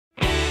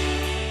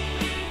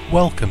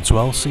Welcome to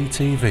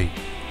LCTV.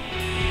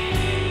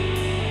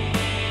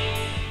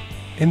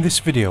 In this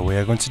video we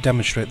are going to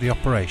demonstrate the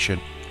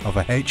operation of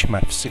a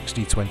HMF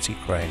 60/20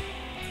 crane.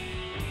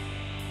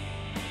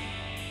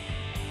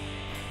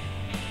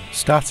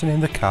 Starting in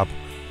the cab,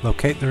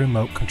 locate the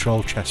remote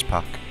control chest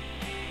pack.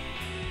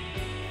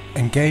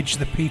 Engage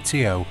the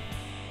PTO.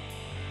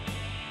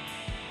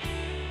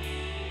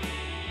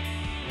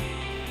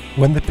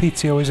 When the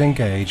PTO is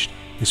engaged,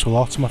 this will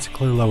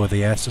automatically lower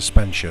the air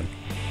suspension.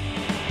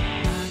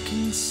 I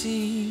can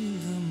see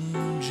the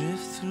moon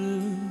drift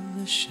through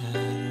the shadow.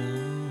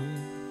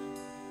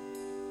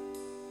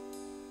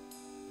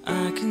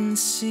 I can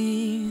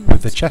see.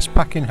 With the chest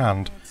pack in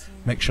hand,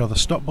 make sure the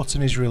stop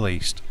button is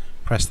released.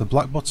 Press the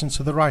black button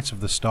to the right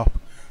of the stop.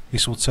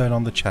 This will turn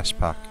on the chest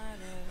pack.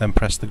 Then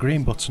press the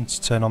green button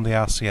to turn on the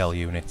RCL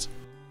unit.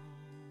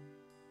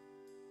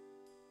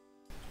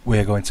 We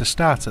are going to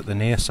start at the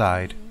near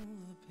side.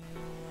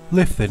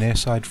 Lift the near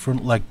side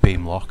front leg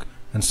beam lock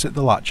and sit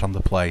the latch on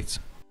the plate.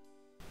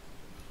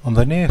 On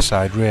the near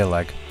side rear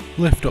leg,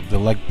 lift up the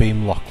leg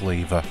beam lock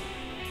lever.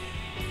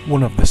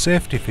 One of the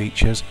safety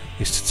features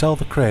is to tell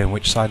the crane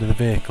which side of the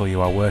vehicle you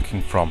are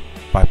working from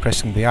by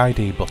pressing the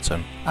ID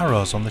button.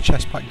 Arrows on the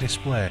chest pack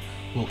display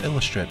will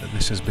illustrate that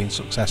this has been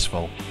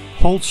successful.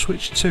 Hold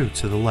switch 2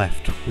 to the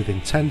left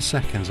within 10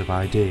 seconds of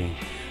IDing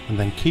and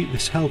then keep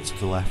this held to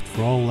the left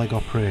for all leg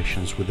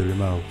operations with the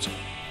remote.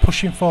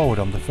 Pushing forward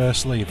on the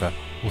first lever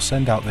will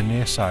send out the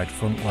near side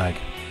front leg.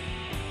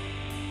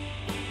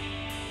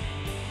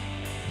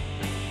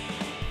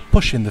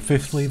 Pushing the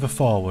fifth lever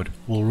forward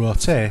will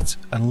rotate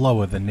and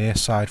lower the near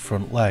side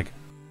front leg.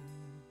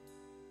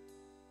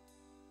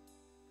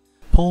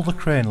 Pull the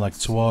crane leg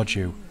towards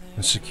you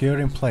and secure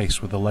in place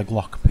with a leg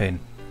lock pin.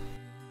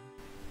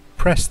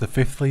 Press the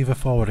fifth lever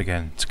forward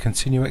again to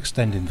continue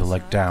extending the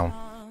leg down.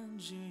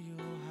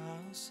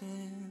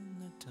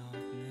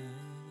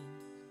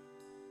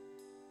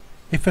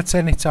 If at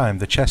any time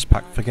the chest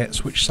pack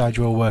forgets which side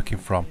you are working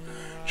from,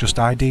 just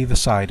ID the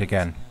side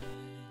again.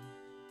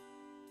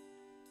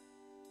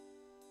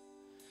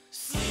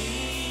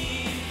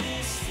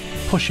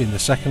 Pushing the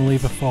second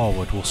lever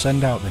forward will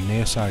send out the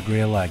near side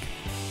rear leg.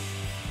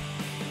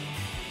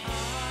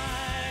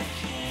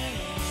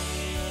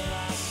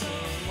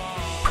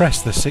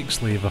 Press the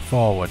sixth lever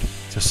forward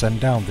to send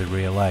down the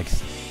rear leg.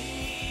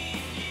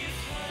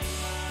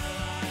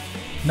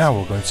 Now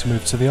we're going to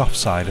move to the off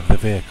side of the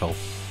vehicle.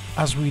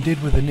 As we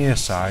did with the near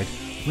side,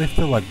 lift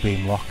the leg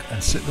beam lock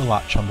and sit the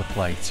latch on the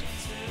plate.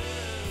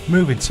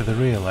 Moving to the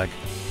rear leg,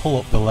 pull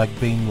up the leg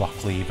beam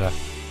lock lever.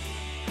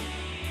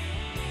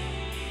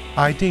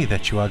 ID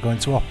that you are going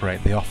to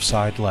operate the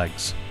offside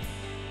legs.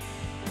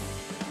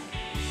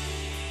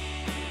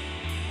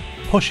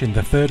 Pushing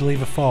the third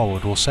lever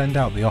forward will send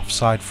out the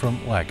offside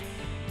front leg.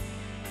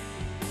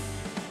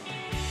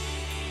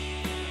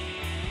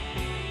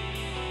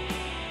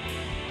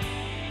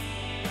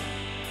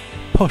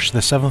 Push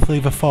the seventh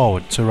lever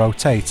forward to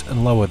rotate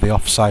and lower the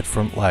offside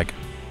front leg.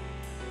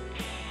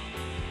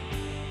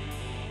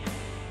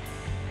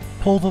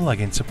 Pull the leg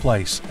into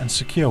place and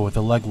secure with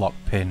a leg lock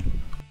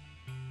pin.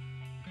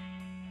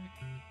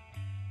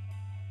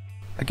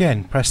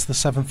 Again, press the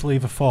seventh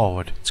lever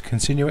forward to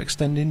continue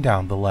extending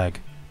down the leg.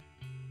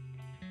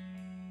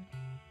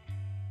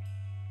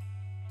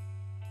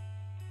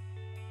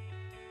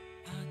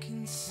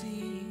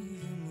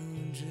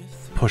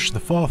 Push the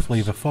fourth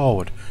lever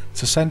forward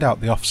to send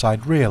out the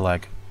offside rear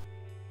leg.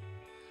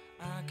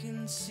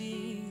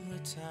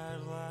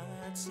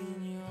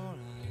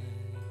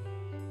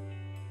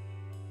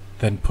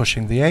 Then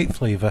pushing the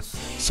eighth lever,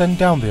 send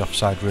down the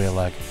offside rear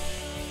leg.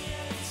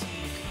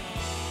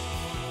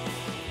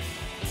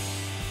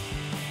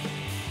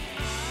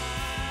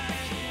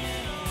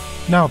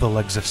 Now the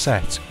legs are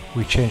set,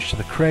 we change to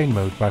the crane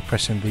mode by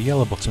pressing the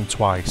yellow button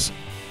twice.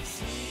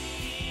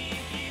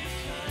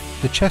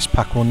 The chest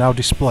pack will now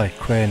display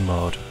crane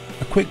mode.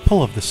 A quick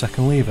pull of the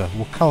second lever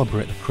will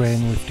calibrate the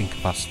crane lifting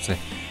capacity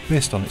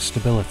based on its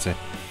stability.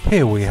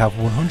 Here we have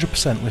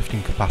 100%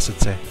 lifting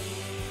capacity.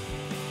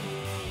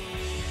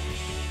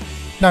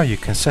 Now you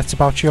can set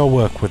about your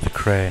work with the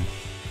crane.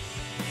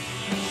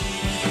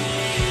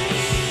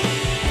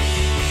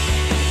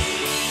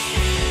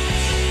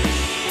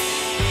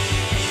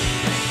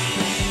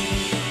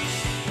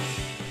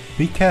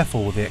 Be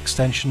careful with the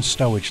extension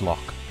stowage lock.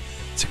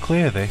 To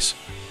clear this,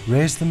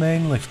 raise the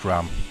main lift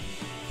ram.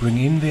 Bring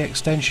in the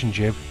extension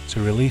jib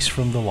to release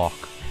from the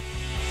lock.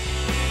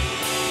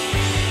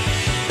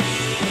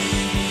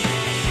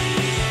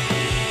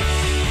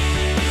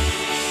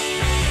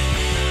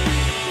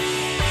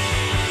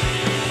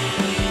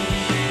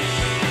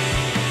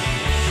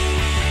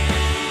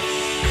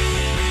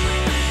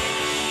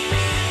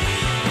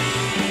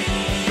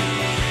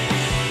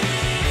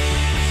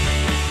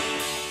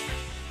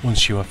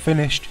 Once you are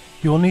finished,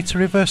 you will need to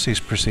reverse these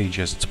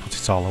procedures to put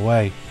it all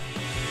away.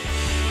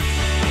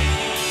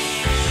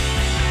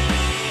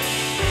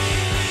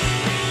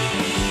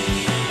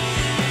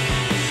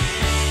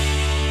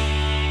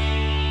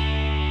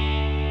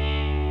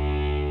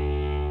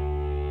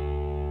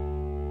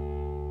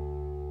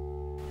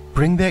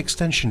 Bring the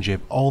extension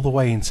jib all the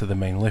way into the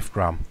main lift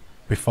ram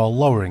before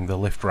lowering the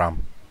lift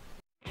ram.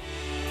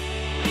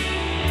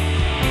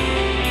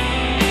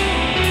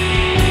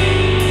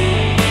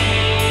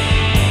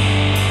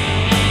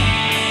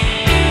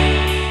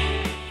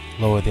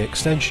 Lower the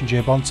extension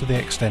jib onto the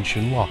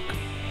extension lock.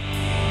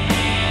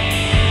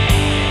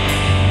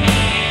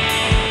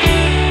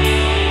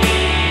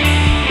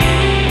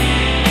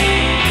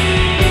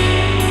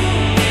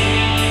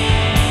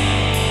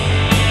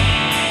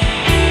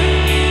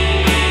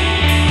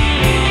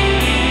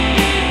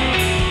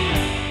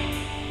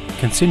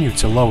 Continue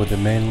to lower the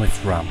main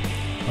lift ram.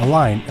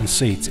 Align and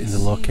seat in the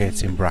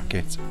locating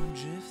bracket.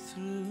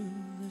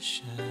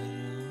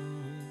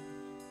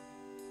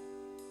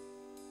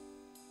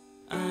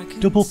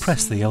 Double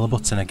press the yellow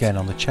button again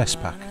on the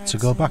chest pack to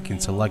go back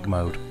into leg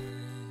mode.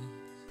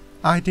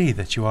 ID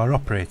that you are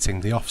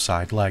operating the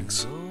offside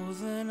legs.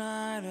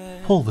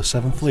 Pull the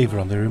 7th lever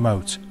on the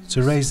remote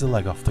to raise the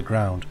leg off the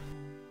ground.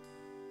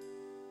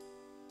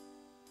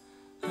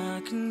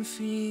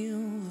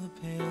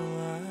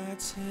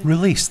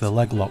 Release the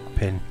leg lock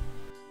pin.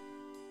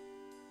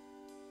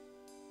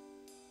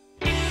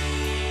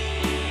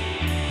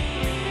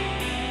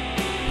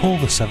 Pull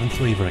the 7th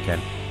lever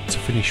again to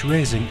finish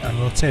raising and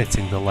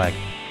rotating the leg.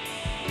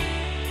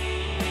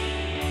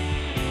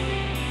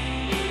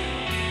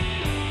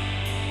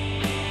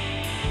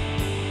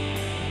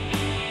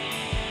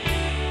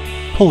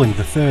 Pulling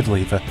the 3rd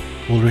lever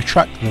will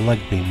retract the leg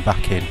beam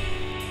back in.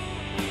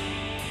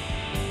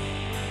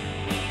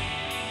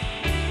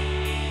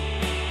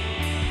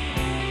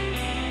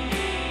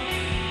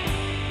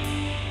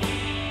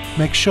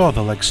 Make sure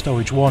the leg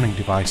stowage warning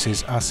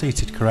devices are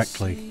seated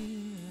correctly.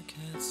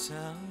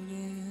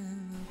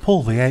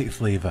 Pull the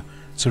 8th lever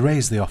to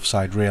raise the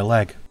offside rear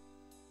leg.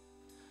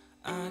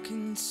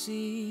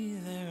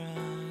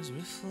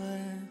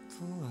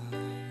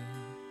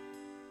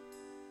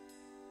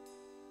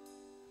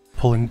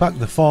 Pulling back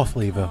the 4th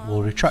lever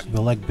will retract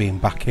the leg beam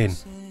back in.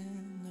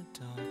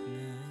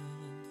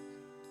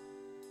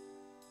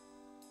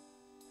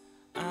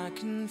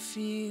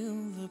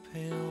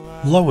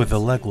 Lower the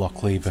leg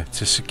lock lever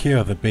to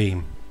secure the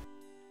beam.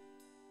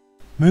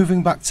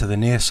 Moving back to the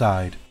near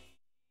side.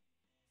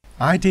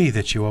 ID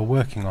that you are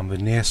working on the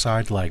near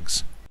side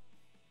legs.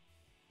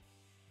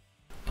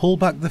 Pull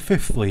back the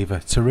 5th lever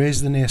to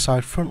raise the near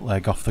side front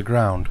leg off the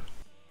ground.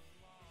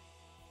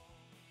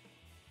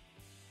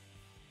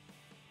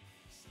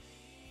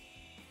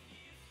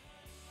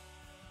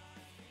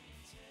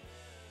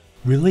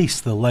 Release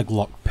the leg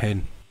lock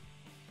pin.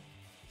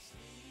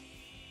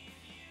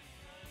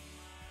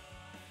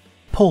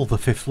 Pull the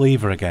 5th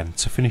lever again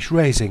to finish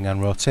raising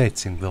and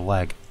rotating the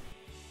leg.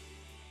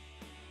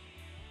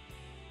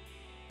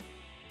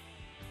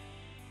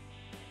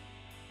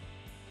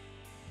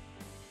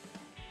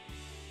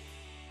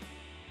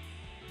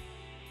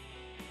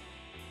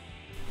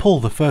 Pull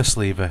the 1st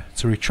lever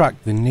to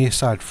retract the near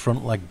side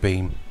front leg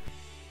beam.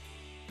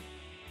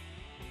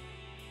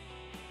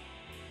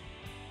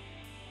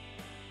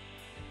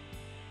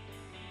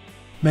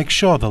 Make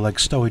sure the leg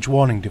stowage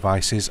warning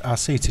devices are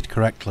seated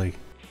correctly.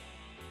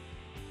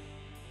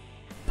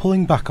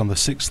 Pulling back on the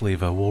 6th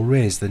lever will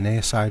raise the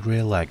near side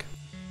rear leg.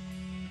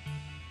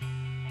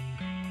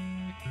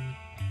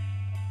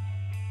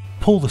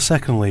 Pull the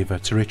 2nd lever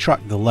to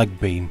retract the leg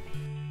beam.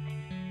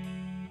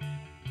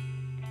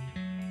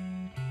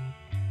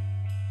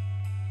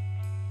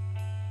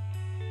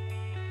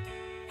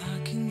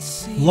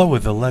 Lower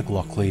the leg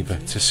lock lever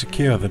to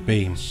secure the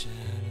beam.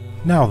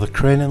 Now the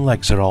crane and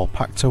legs are all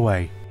packed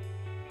away.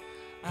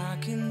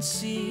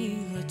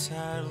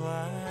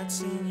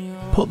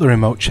 Put the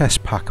remote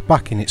chest pack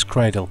back in its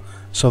cradle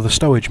so the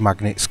stowage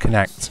magnets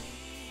connect.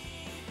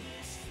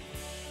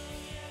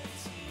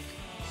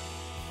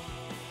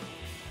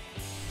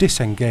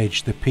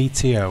 Disengage the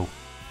PTO.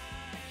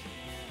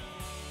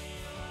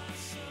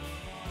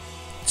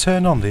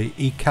 Turn on the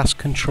ECAS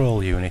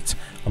control unit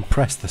and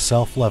press the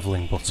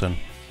self-leveling button.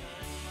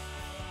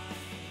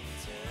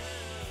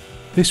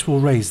 This will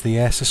raise the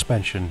air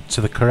suspension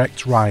to the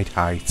correct ride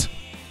height.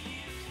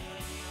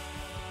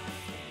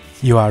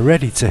 You are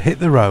ready to hit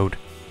the road